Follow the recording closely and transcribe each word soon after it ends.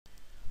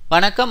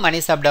வணக்கம்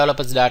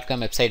moneyshopdevelopers.com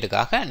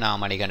வெப்சைட்டுக்காக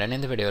நான் மணிகண்டன்.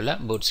 இந்த வீடியோவில்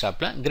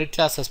Bootstrapல grid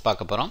classes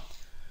பார்க்க போகிறோம்.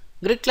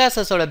 grid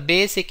classes-ஓட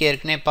பேசிக்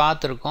ஏற்கனவே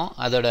பார்த்துருக்கோம்.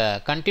 அதோட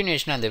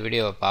கண்டினியூஷன் அந்த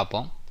வீடியோவை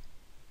பார்ப்போம்.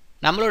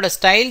 நம்மளோட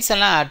ஸ்டைல்ஸ்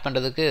எல்லாம் ஆட்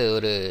பண்ணுறதுக்கு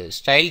ஒரு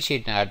ஸ்டைல்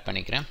ஷீட் ஆட்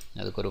பண்ணிக்கிறேன்.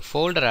 அதுக்கு ஒரு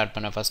ஃபோல்டர் ஆட்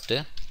பண்ண ஃபஸ்ட்டு.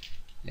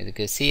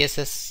 இதுக்கு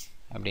CSS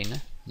அப்படின்னு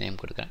நேம்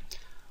கொடுக்குறேன்.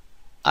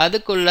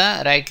 அதுக்குள்ளே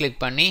ரைட் கிளிக்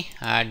பண்ணி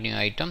ஆட் நியூ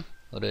ஐட்டம்,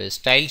 ஒரு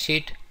ஸ்டைல்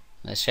ஷீட்.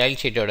 ஸ்டைல்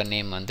ஷீட்டோட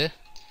நேம் வந்து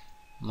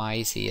my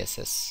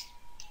CSS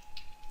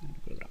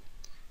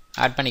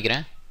ஆட்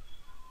பண்ணிக்கிறேன்.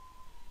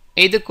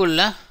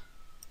 இதுக்குள்ள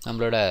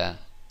நம்மளோட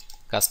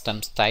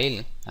கஸ்டம் ஸ்டைல்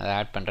அதை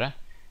ஆட் பண்ணுறேன்.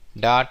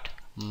 டாட்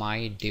மை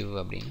div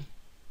அப்படின்னு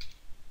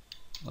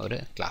ஒரு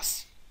கிளாஸ்.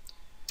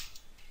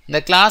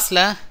 இந்த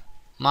கிளாஸில்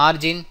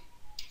மார்ஜின்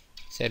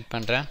செட்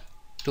பண்ணுறேன்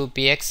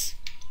 2px,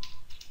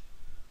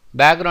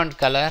 background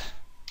colour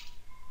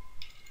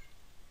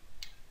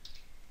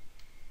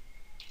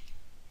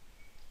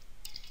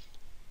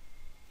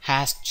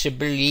hash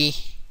triple E.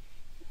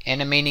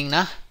 என்ன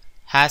மீனிங்னா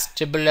ஹேஷ்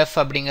ட்ரிபிள் எஃப்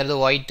அப்படிங்கிறது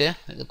ஒயிட்டு,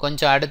 இது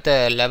கொஞ்சம் அடுத்த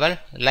லெவல்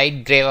லைட்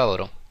க்ரேவாக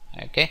வரும்.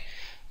 ஓகே,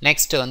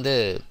 நெக்ஸ்ட் வந்து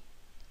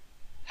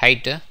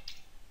ஹைட்டு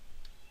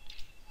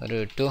ஒரு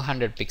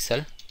 200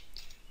 பிக்சல்.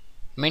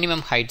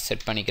 மினிமம் ஹைட்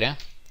செட் பண்ணிக்கிறேன்.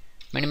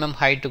 மினிமம்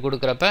ஹைட்டு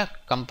கொடுக்குறப்ப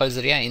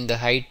கம்பல்சரியாக இந்த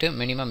ஹைட்டு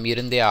மினிமம்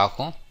இருந்தே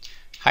ஆகும்.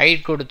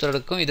 ஹைட்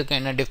கொடுத்துறதுக்கும் இதுக்கும்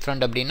என்ன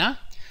டிஃப்ரெண்ட் அப்படின்னா,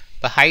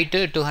 இப்போ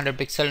ஹைட்டு 200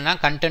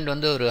 பிக்சல்னால் கண்டென்ட்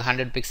வந்து ஒரு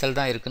 100 பிக்சல்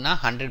தான் இருக்குன்னா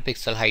 100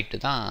 பிக்சல்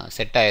ஹைட்டு தான்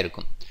செட்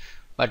ஆகிருக்கும்.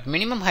 பட்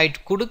மினிமம்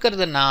ஹைட்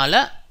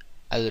கொடுக்கறதுனால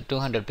அது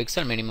 200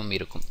 பிக்சல் மினிமம்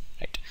இருக்கும்.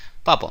 ரைட்,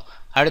 பார்ப்போம்.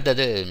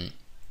 அடுத்தது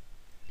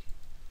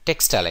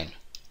டெக்ஸ்ட் அலைன்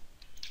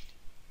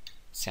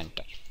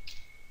சென்டர்.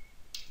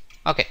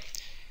 ஓகே,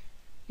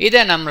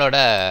 இதை நம்மளோட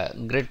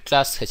கிரிட்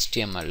கிளாஸ்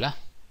HTML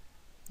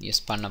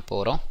யூஸ் பண்ண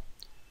போகிறோம்.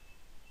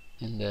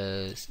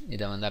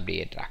 இதை வந்து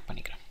அப்படியே ட்ராக்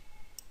பண்ணிக்கிறேன்.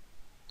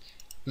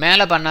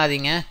 மேலே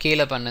பண்ணாதீங்க,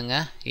 கீழே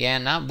பண்ணுங்கள்.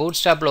 ஏன்னா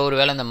பூட்ஸ்ட்ராப்பில் ஒரு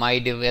வேளை இந்த மை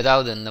div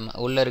ஏதாவது இந்த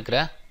உள்ளே இருக்கிற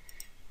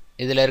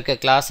இதில் இருக்க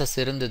கிளாஸஸ்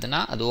இருந்ததுன்னா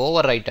அது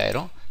ஓவர் ரைட்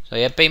ஆயிரும். ஸோ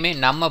எப்பயுமே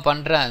நம்ம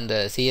பண்ணுற அந்த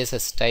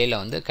CSS ஸ்டைலை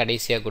வந்து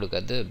கடைசியாக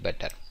கொடுக்கறது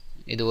பெட்டர்.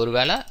 இது ஒரு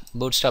வேளை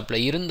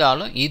பூட்ஸ்ட்ராப்பில்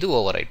இருந்தாலும் இது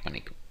ஓவர் ரைட்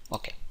பண்ணிக்கும்.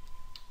 ஓகே,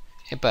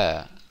 இப்போ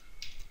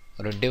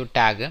ஒரு div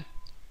டேகு,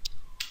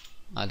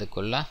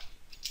 அதுக்குள்ள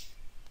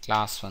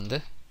கிளாஸ் வந்து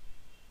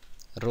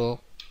ரோ.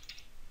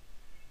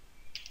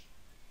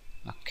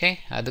 ஓகே,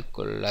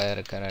 அதுக்குள்ளே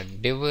இருக்கிற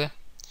div,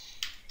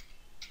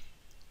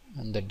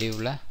 அந்த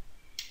divல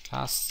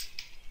கிளாஸ்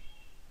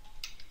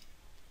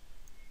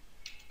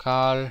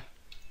கால்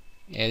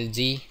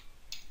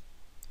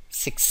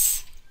LG6,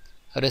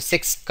 ஒரு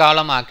 6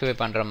 காலம் ஆக்குபை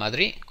பண்ணுற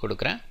மாதிரி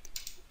கொடுக்குறேன்.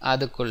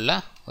 அதுக்குள்ள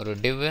ஒரு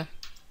div,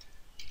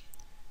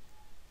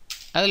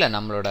 அதில்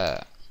நம்மளோட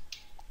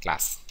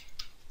கிளாஸ்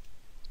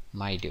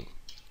my div.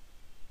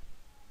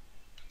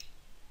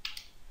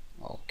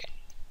 ஓகே,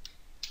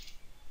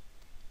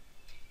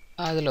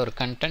 அதில் ஒரு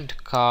கண்டென்ட்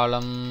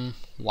காலம்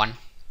 1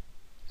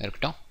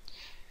 இருக்கட்டும்.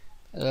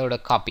 அதோட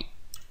காப்பி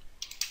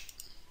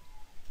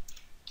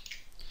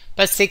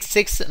இப்போ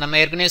 6 நம்ம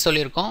ஏற்கனவே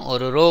சொல்லியிருக்கோம்.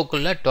 ஒரு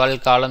ரோக்குள்ளே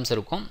 12 காலம்ஸ்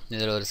இருக்கும்.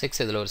 இதில் ஒரு 6,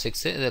 இதில் ஒரு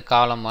 6, இது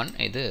காலம் 1,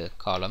 இது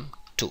காலம்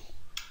 2.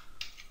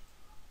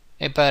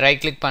 இப்போ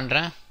ரைட் கிளிக்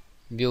பண்ணுறேன்,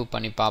 வியூ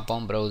பண்ணி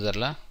பார்ப்போம்.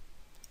 ப்ரௌசரில்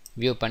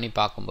வியூ பண்ணி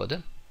பார்க்கும்போது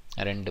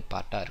 2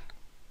 பார்ட்டாக இருக்குது.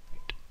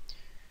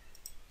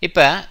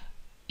 இப்போ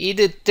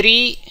இது 3,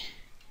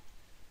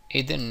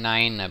 இது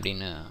 9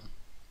 அப்படின்னு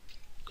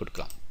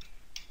கொடுக்கலாம்.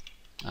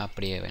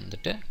 அப்படியே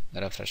வந்துட்டு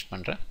ரெஃப்ரெஷ்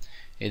பண்ணுறேன்.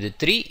 இது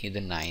 3,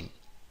 இது 9.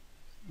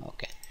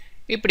 ஓகே,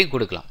 இப்படி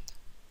கொடுக்கலாம்.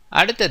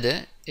 அடுத்தது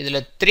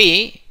இதில் 3,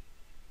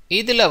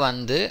 இதில்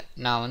வந்து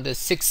நான் வந்து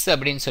 6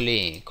 அப்படின்னு சொல்லி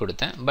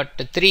கொடுத்தேன்.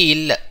 பட் 3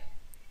 இல்லை.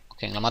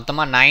 ஓகேங்களா,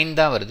 மொத்தமாக 9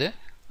 தான் வருது.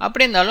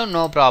 அப்படி இருந்தாலும்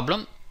நோ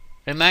ப்ராப்ளம்,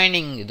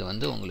 ரிமைனிங் இது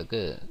வந்து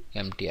உங்களுக்கு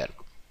எம்டியாக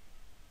இருக்கும்.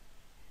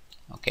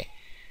 ஓகே,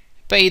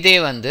 இப்போ இதே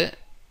வந்து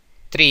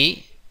 3,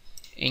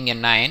 இங்கே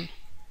 9,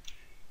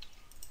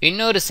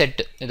 இன்னொரு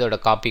செட்டு இதோட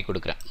காப்பி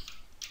கொடுக்குறேன்.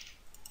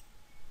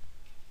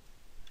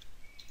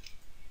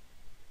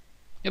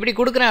 எப்படி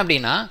கொடுக்குறேன்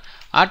அப்படின்னா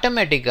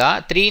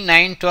ஆட்டோமேட்டிக்காக 3,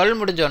 9, 12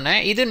 முடிஞ்சோடனே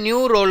இது நியூ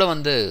ரோவில்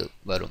வந்து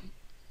வரும்.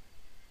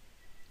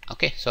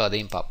 ஓகே, ஸோ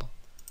அதையும் பார்ப்போம்.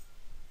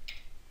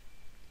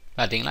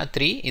 பார்த்தீங்களா,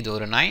 3 இது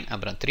ஒரு 9,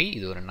 அப்புறம் 3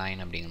 இது ஒரு 9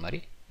 அப்படிங்கிற மாதிரி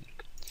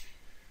இருக்கு.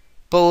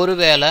 இப்போ ஒரு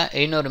வேளை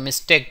இன்னொரு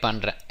மிஸ்டேக்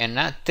பண்ணுறேன்.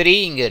 ஏன்னா 3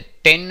 இங்கே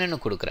 10ன்னு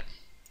கொடுக்குறேன்.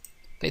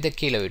 இப்போ இதை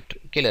கீழே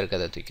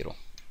இருக்கிறத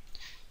தூக்கிடுவோம்.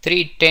 3,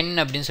 10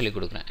 அப்படின்னு சொல்லி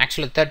கொடுக்குறேன்.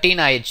 ஆக்சுவலாக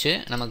 13 ஆயிடுச்சு,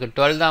 நமக்கு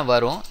 12 தான்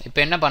வரும்.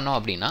 இப்போ என்ன பண்ணோம்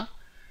அப்படின்னா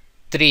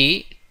 3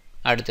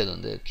 அடுத்தது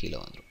வந்து கீழே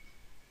வந்துடும்.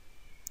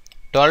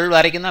 12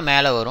 வரைக்கும் தான்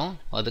மேலே வரும்,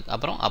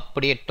 அதுக்கப்புறம்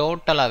அப்படியே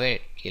டோட்டலாகவே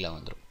கீழே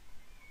வந்துடும்.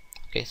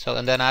 ஓகே, ஸோ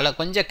அதனால்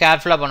கொஞ்சம்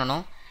கேர்ஃபுல்லாக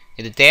பண்ணணும்.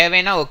 இது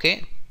தேவைன்னா ஓகே,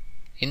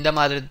 இந்த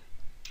மாதிரி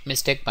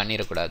மிஸ்டேக்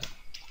பண்ணிடக்கூடாது.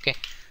 Okay,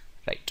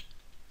 right.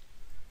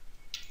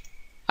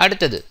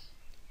 அடுத்தது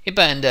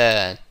இப்போ இந்த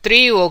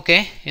 3 ஓகே,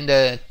 இந்த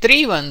 3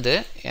 வந்து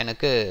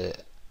எனக்கு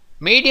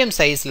மீடியம்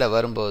சைஸில்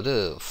வரும்போது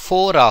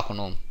 4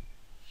 ஆகணும்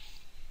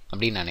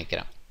அப்படின்னு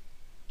நினைக்கிறேன்.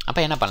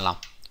 அப்போ என்ன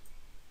பண்ணலாம்,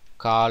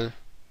 கால்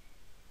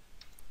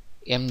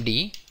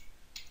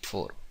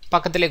MD4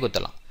 பக்கத்திலே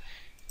குத்தலாம்.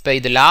 இப்போ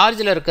இது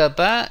லார்ஜில்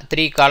இருக்கப்ப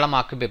 3 காலம்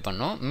ஆக்குபை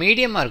பண்ணும்,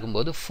 மீடியமாக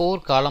இருக்கும்போது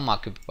 4 காலம்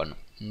ஆக்குபை பண்ணும்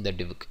இந்த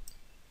டிவுக்கு.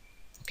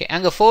 ஓகே,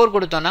 அங்கே 4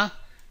 கொடுத்தோன்னா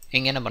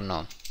இங்கே என்ன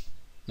பண்ணோம்,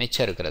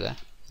 மிச்சம் இருக்கிறத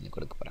இங்கே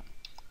கொடுக்க போகிறேன்,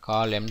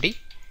 கால் எம்டி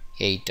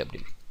 8 அப்படி.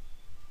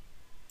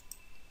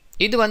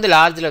 இது வந்து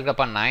லார்ஜில்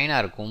இருக்கிறப்ப 9ஆக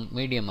இருக்கும்,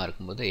 மீடியமாக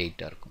இருக்கும்போது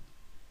 8ஆக இருக்கும்.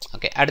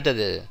 ஓகே,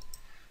 அடுத்தது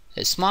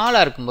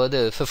ஸ்மாலாக இருக்கும்போது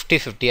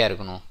 50-50ஆக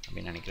இருக்கணும்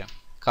அப்படின்னு நினைக்கிறேன்.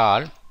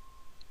 கால்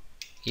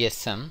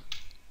எஸ்எம்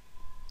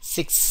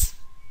 6.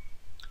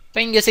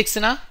 இப்போ இங்கே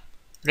 6னா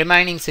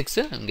ரிமைனிங்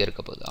 6 இங்கே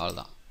இருக்க போகுது,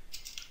 அவ்வளோதான்.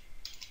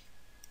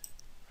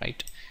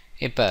 ரைட்,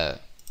 இப்போ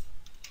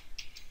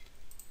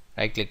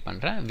ரைட் கிளிக்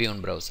பண்ணுறேன், வியூ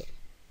இன் ப்ரௌசர்.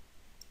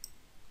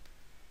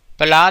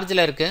 இப்போ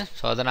லார்ஜில் இருக்குது,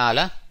 ஸோ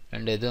அதனால்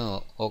ரெண்டு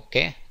இதுவும்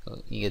ஓகே.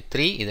 இங்கே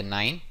 3, இது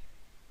 9,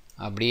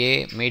 அப்படியே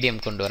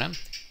மீடியம் கொண்டு வரேன்,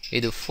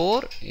 இது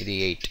 4, இது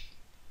 8.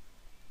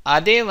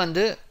 அதே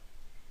வந்து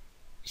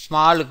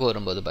ஸ்மாலுக்கு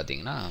வரும்போது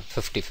பார்த்தீங்கன்னா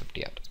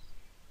 50-50 ஆகும்.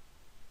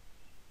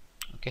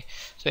 ஓகே,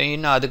 ஸோ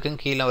இன்னும் அதுக்கும்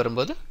கீழே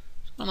வரும்போது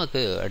நமக்கு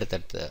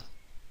அடுத்தடுத்த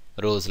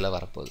ரோஸில்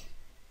வரப்போகுது.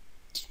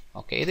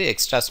 ஓகே, இது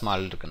எக்ஸ்ட்ரா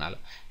ஸ்மால் இருக்கனால.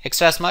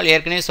 எக்ஸ்ட்ரா ஸ்மால்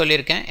ஏற்கனவே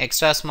சொல்லியிருக்கேன்,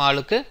 எக்ஸ்ட்ரா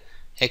ஸ்மாலுக்கு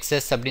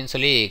எக்ஸஸ் அப்படின்னு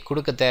சொல்லி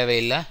கொடுக்க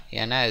தேவையில்லை,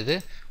 ஏன்னா இது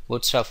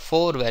Bootstrap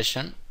 4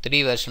 வெர்ஷன்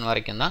 3 வெர்ஷன்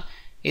வரைக்கும் தான்.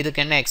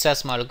 இதுக்கு என்ன எக்ஸ்ட்ரா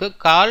ஸ்மாலுக்கு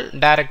கால்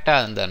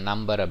டைரெக்டாக அந்த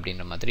நம்பர்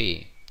அப்படின்ற மாதிரி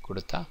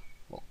கொடுத்தா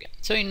ஓகே.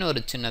 ஸோ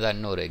இன்னொரு சின்னதாக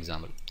இன்னொரு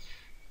எக்ஸாம்பிள்,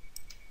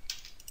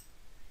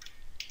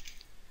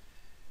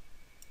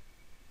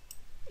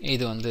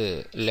 இது வந்து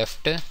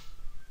லெஃப்ட்டு,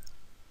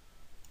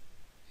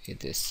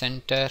 இது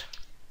சென்டர்,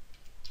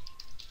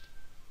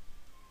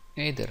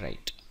 இது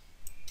ரைட்.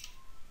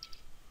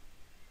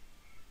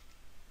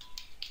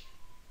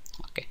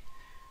 ஓகே,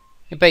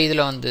 இப்போ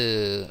இதில் வந்து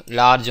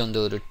லார்ஜ் வந்து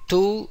ஒரு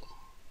 2,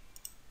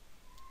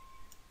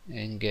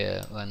 இங்கே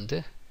வந்து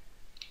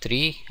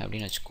 3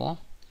 அப்படின்னு வச்சுக்குவோம்,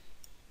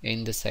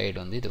 இந்த சைடு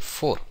வந்து இது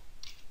 4.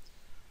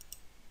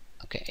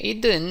 ஓகே,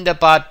 இது இந்த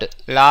பார்ட்டு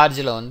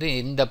லார்ஜில் வந்து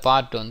இந்த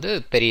பார்ட் வந்து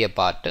பெரிய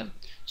பார்ட்டு.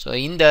 ஸோ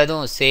இந்த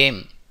இதுவும் சேம்,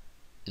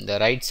 இந்த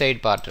ரைட் சைடு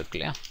பார்ட் இருக்கு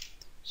இல்லையா,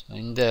 ஸோ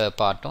இந்த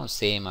பார்ட்டும்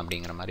சேம்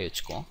அப்படிங்கிற மாதிரி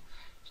வச்சுக்குவோம்.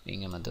 ஸோ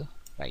இங்கே வந்து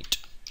ரைட்,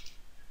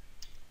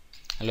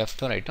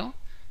 லெஃப்ட்டும் ரைட்டும்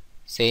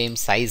சேம்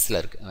சைஸில்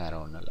இருக்குது, வேறு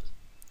ஒன்றும் இல்லை.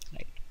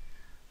 ரைட்,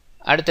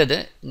 அடுத்தது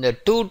இந்த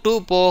 2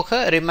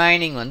 போக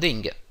ரிமைனிங் வந்து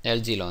இங்கே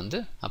எல்ஜியில் வந்து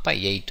அப்போ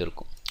 8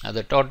 இருக்கும்,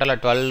 அது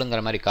டோட்டலாக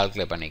 12ங்கிற மாதிரி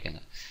கால்குலேட்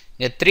பண்ணிக்கோங்க.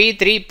 இங்கே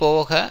 3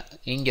 போக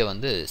இங்கே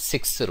வந்து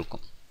 6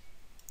 இருக்கும்.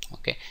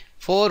 ஓகே,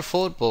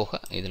 4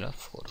 போக இதில்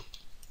 4.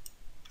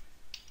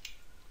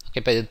 ஓகே,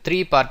 இப்போ இது 3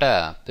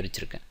 பார்ட்டாக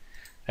பிரிச்சுருக்கேன்.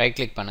 ரைட்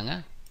கிளிக்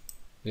பண்ணுங்கள்,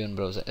 வியூ இன்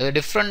ப்ரௌசர். இது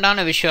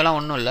டிஃப்ரெண்ட்டான விஷயம்லாம்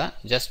ஒன்றும் இல்லை,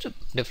 ஜஸ்ட்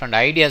டிஃப்ரெண்ட்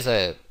ஐடியாஸை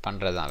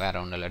பண்ணுறது தான், வேறு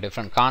ஒன்றும் இல்லை,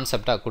 டிஃப்ரெண்ட்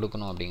கான்செப்டாக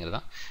கொடுக்கணும் அப்படிங்கிறது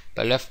தான்.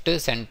 இப்போ லெஃப்ட்டு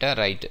சென்டர்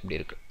ரைட் இப்படி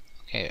இருக்குது.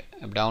 ஓகே,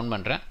 டவுன்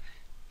பண்ணுறேன்,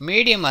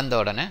 மீடியம் வந்த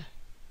உடனே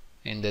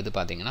இந்த இது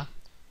பார்த்தீங்கன்னா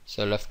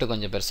ஸோ லெஃப்ட்டு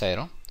கொஞ்சம்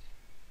பெருசாயிரும்.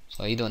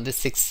 ஸோ இது வந்து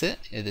 6,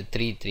 இது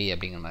 3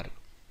 அப்படிங்கிற மாதிரி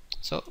இருக்கும்.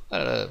 ஸோ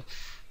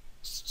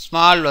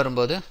ஸ்மால்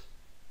வரும்போது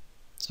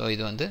ஸோ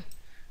இது வந்து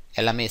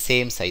எல்லாமே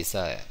சேம்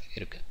சைஸாக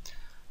இருக்குது.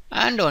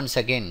 அண்ட் ஒன்ஸ்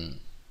அகெயின்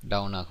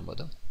டவுன்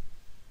ஆகும்போது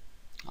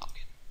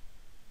ஓகே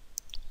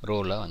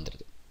ரோவில்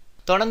வந்துடுது.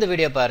 தொடர்ந்து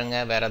வீடியோ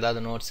பாருங்கள். வேறு ஏதாவது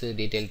நோட்ஸு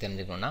டீட்டெயில்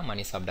தெரிஞ்சுக்கணுன்னா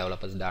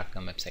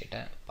moneyshopdevelopers.com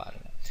வெப்சைட்டை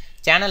பாருங்கள்.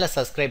 சேனலை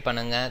சப்ஸ்கிரைப்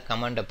பண்ணுங்கள்,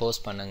 கமெண்ட்டை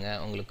போஸ்ட் பண்ணுங்கள்.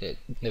 உங்களுக்கு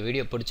இந்த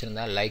வீடியோ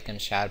பிடிச்சிருந்தா லைக்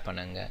அண்ட் ஷேர்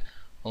பண்ணுங்கள்.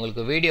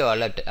 உங்களுக்கு வீடியோ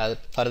அலர்ட், அது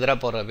ஃபர்தராக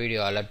போடுற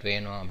வீடியோ அலர்ட்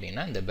வேணும்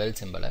அப்படின்னா இந்த பெல்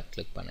சிம்பலை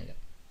கிளிக் பண்ணுங்கள்.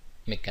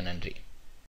 மிக்க நன்றி.